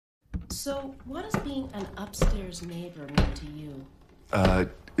So, what does being an upstairs neighbor mean to you?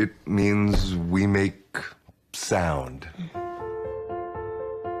 It means we make sound.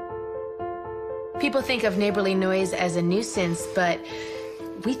 People think of neighborly noise as a nuisance, but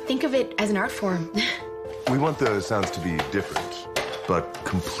we think of it as an art form. We want the sounds to be different, but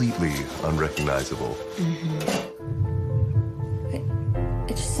completely unrecognizable.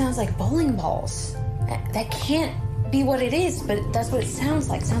 It just sounds like bowling balls. That can't be what it is, but that's what it sounds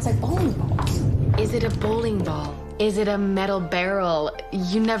like. It sounds like bowling balls. Is it a bowling ball? Is it a metal barrel?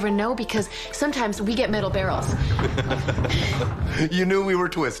 You never know, because sometimes we get metal barrels. You knew we were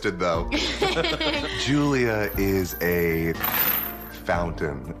twisted, though. Julia is a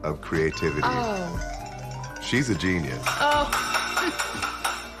fountain of creativity. Oh. She's a genius. Oh.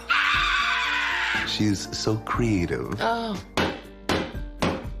 She's so creative. Oh.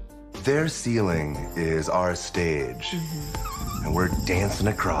 Their ceiling is our stage, and we're dancing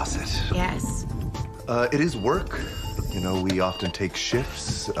across it. Yes. It is work. You know, we often take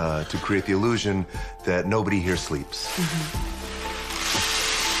shifts to create the illusion that nobody here sleeps.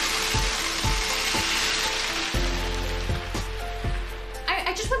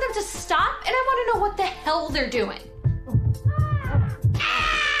 I just want them to stop, and I want to know what the hell they're doing.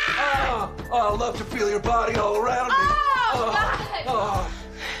 Oh, I love to feel your body all around me. Oh, God! Oh.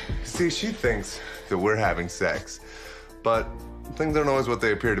 See, she thinks that we're having sex, but things aren't always what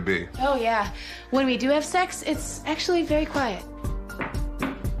they appear to be. Oh, yeah. When we do have sex, it's actually very quiet.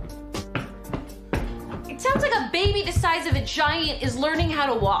 It sounds like a baby the size of a giant is learning how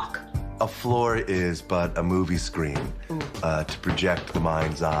to walk. A floor is but a movie screen to project the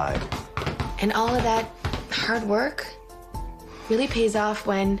mind's eye. And all of that hard work really pays off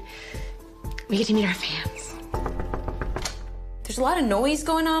when we get to meet our fans. There's a lot of noise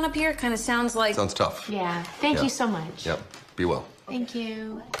going on up here. It kind of sounds like... Sounds tough. Yeah. Thank Yeah. you so much. Yep. Be well. Thank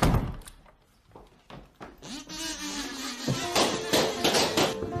you.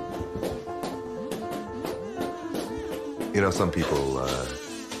 You know, some people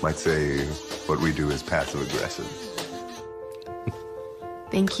might say what we do is passive aggressive.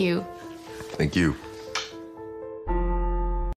 Thank you. Thank you.